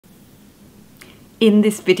In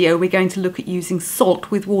this video, we're going to look at using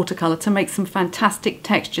salt with watercolour to make some fantastic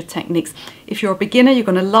texture techniques. If you're a beginner, you're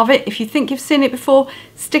going to love it. If you think you've seen it before,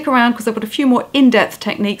 stick around because I've got a few more in-depth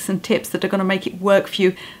techniques and tips that are going to make it work for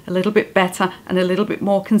you a little bit better and a little bit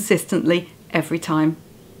more consistently every time.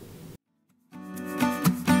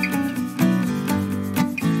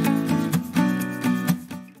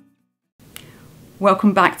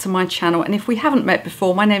 Welcome back to my channel, and if we haven't met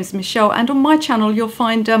before, my name is Michelle, and on my channel you'll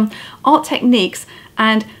find art techniques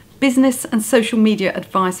and business and social media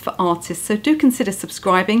advice for artists, so do consider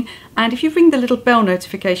subscribing, and if you ring the little bell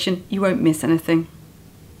notification you won't miss anything.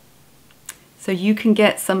 So you can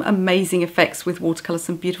get some amazing effects with watercolour,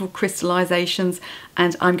 some beautiful crystallizations,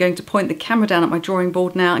 and I'm going to point the camera down at my drawing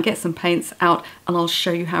board now and get some paints out and I'll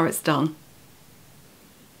show you how it's done.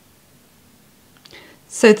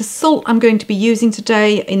 So the salt I'm going to be using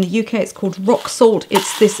today, in the UK it's called rock salt.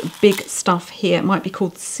 It's this big stuff here. It might be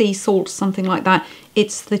called sea salt, something like that.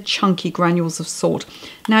 It's the chunky granules of salt.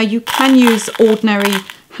 Now you can use ordinary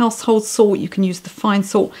household salt, you can use the fine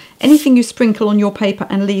salt. Anything you sprinkle on your paper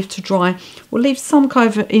and leave to dry will leave some kind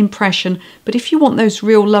of impression, but if you want those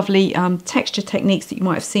real lovely texture techniques that you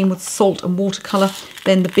might have seen with salt and watercolour,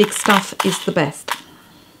 then the big stuff is the best.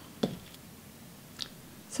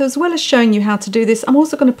 So as well as showing you how to do this, I'm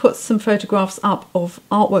also going to put some photographs up of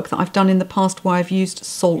artwork that I've done in the past where I've used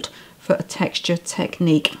salt for a texture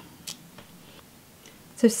technique.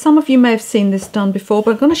 So some of you may have seen this done before,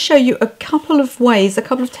 but I'm going to show you a couple of ways, a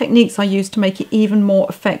couple of techniques I use to make it even more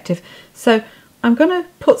effective. So I'm going to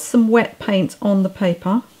put some wet paint on the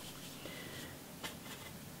paper.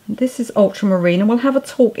 This is ultramarine, and we'll have a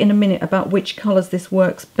talk in a minute about which colours this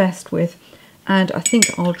works best with. And I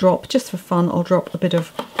think I'll drop, just for fun, I'll drop a bit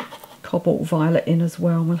of cobalt violet in as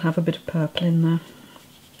well. We'll have a bit of purple in there.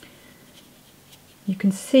 You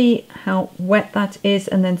can see how wet that is,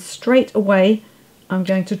 and then straight away I'm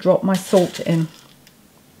going to drop my salt in.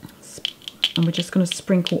 And we're just going to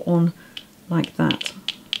sprinkle on like that.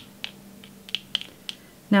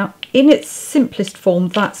 Now, in its simplest form,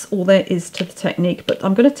 that's all there is to the technique, but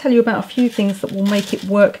I'm going to tell you about a few things that will make it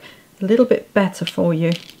work a little bit better for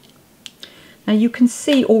you. Now you can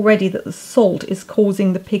see already that the salt is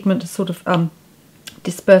causing the pigment to sort of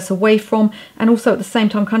disperse away from, and also at the same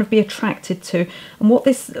time kind of be attracted to, and what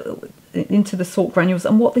this into the salt granules,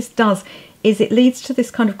 and what this does is it leads to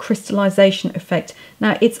this kind of crystallization effect.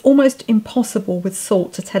 Now it's almost impossible with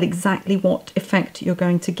salt to tell exactly what effect you're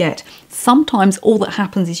going to get. Sometimes all that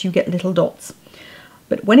happens is you get little dots.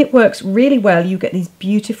 But when it works really well, you get these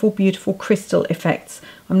beautiful, beautiful crystal effects.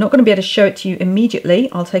 I'm not going to be able to show it to you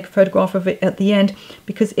immediately. I'll take a photograph of it at the end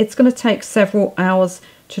because it's going to take several hours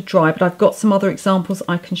to dry. But I've got some other examples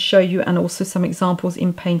I can show you, and also some examples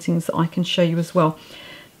in paintings that I can show you as well.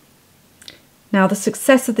 Now, the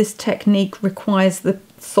success of this technique requires the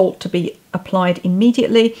salt to be applied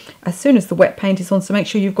immediately as soon as the wet paint is on, so make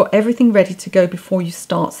sure you've got everything ready to go before you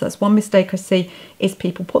start. So that's one mistake I see, is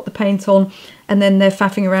people put the paint on and then they're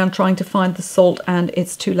faffing around trying to find the salt and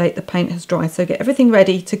it's too late, the paint has dried. So get everything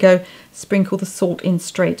ready to go, sprinkle the salt in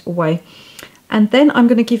straight away. And then I'm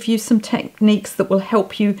going to give you some techniques that will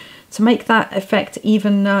help you to make that effect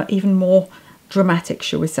even more dramatic,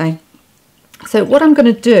 shall we say. So what I'm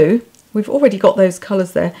going to do, we've already got those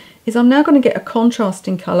colours there, is I'm now going to get a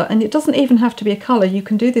contrasting colour, and it doesn't even have to be a colour, you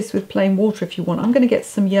can do this with plain water if you want. I'm going to get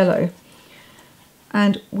some yellow,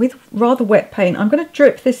 and with rather wet paint I'm going to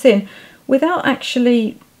drip this in without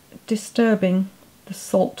actually disturbing the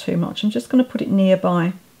salt too much. I'm just going to put it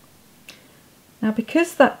nearby. Now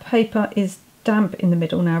because that paper is damp in the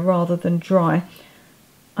middle now rather than dry,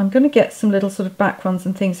 I'm going to get some little sort of backgrounds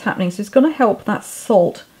and things happening, so it's going to help that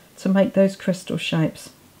salt to make those crystal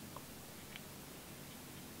shapes.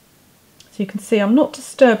 So you can see I'm not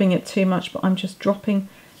disturbing it too much, but I'm just dropping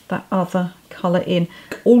that other colour in.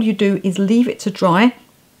 All you do is leave it to dry,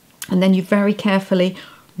 and then you very carefully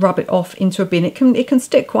rub it off into a bin. It can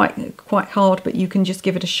stick quite hard, but you can just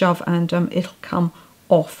give it a shove and it'll come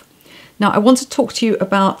off. Now I want to talk to you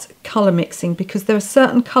about colour mixing, because there are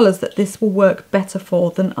certain colours that this will work better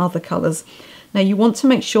for than other colours. Now you want to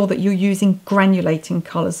make sure that you're using granulating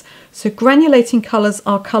colours. So granulating colours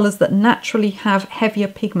are colours that naturally have heavier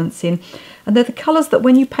pigments in, and they're the colours that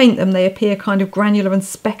when you paint them they appear kind of granular and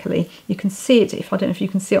speckly. You can see it, I don't know if you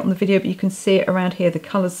can see it on the video, but you can see it around here, the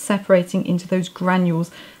colours separating into those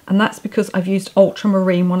granules, and that's because I've used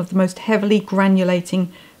ultramarine, one of the most heavily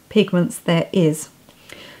granulating pigments there is.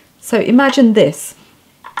 So imagine this.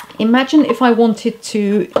 Imagine if I wanted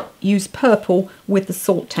to use purple with the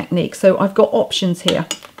salt technique. So I've got options here.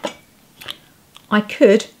 I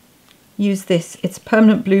could use this. It's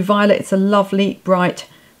permanent blue violet. It's a lovely bright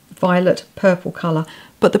violet purple colour.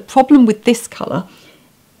 But the problem with this colour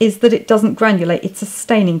is that it doesn't granulate. It's a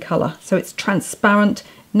staining colour, so it's transparent,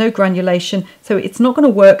 no granulation, so it's not going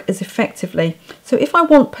to work as effectively. So if I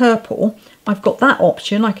want purple, I've got that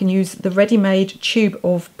option. I can use the ready-made tube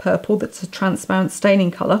of purple that's a transparent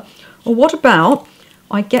staining colour. Or what about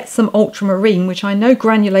I get some ultramarine, which I know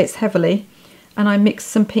granulates heavily, and I mix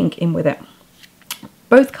some pink in with it.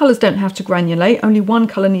 Both colours don't have to granulate, only one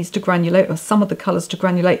colour needs to granulate, or some of the colours to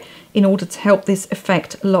granulate, in order to help this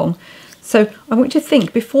effect along. So I want you to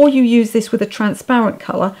think, before you use this with a transparent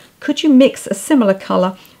colour, could you mix a similar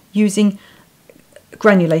colour using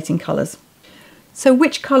granulating colours? So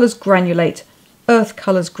which colours granulate? Earth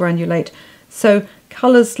colours granulate. So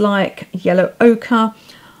colours like yellow ochre,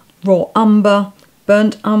 raw umber,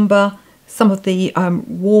 burnt umber, some of the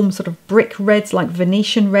warm sort of brick reds like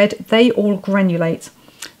Venetian red, they all granulate.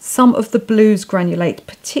 Some of the blues granulate,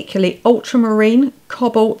 particularly ultramarine,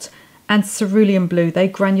 cobalt and cerulean blue. They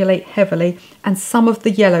granulate heavily, and some of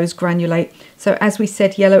the yellows granulate. So as we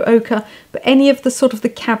said, yellow ochre, but any of the sort of the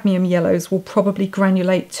cadmium yellows will probably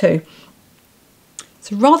granulate too.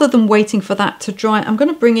 So rather than waiting for that to dry, I'm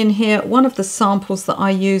going to bring in here one of the samples that I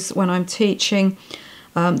use when I'm teaching.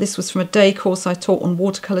 This was from a day course I taught on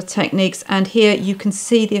watercolor techniques, and here you can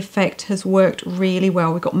see the effect has worked really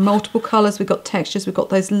well. We've got multiple colors, we've got textures, we've got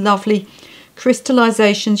those lovely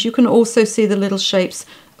crystallizations. You can also see the little shapes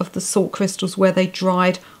of the salt crystals where they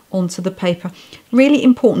dried onto the paper. Really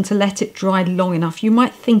important to let it dry long enough. You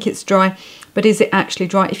might think it's dry, but is it actually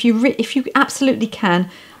dry? If you absolutely can,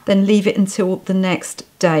 then leave it until the next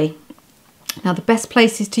day. Now the best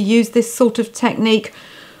places to use this sort of technique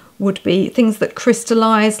would be things that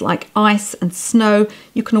crystallize like ice and snow.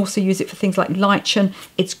 You can also use it for things like lichen.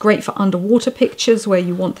 It's great for underwater pictures where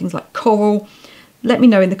you want things like coral. Let me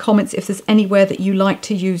know in the comments if there's anywhere that you like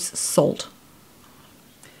to use salt.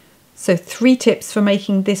 So 3 tips for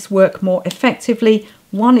making this work more effectively.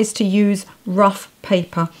 1 is to use rough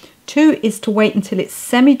paper. 2 is to wait until it's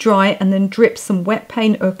semi-dry and then drip some wet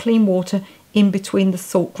paint or clean water in between the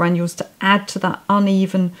salt granules to add to that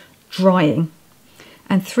uneven drying.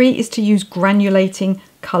 And 3 is to use granulating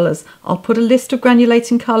colours. I'll put a list of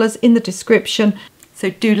granulating colours in the description. So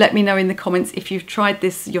do let me know in the comments if you've tried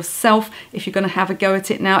this yourself, if you're going to have a go at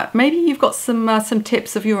it now. Maybe you've got some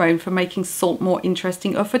tips of your own for making salt more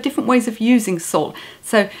interesting, or for different ways of using salt.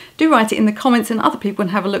 So do write it in the comments, and other people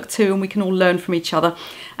can have a look too, and we can all learn from each other.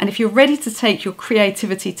 And if you're ready to take your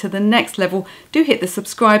creativity to the next level, do hit the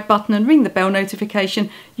subscribe button and ring the bell notification.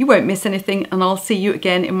 You won't miss anything, and I'll see you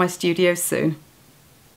again in my studio soon.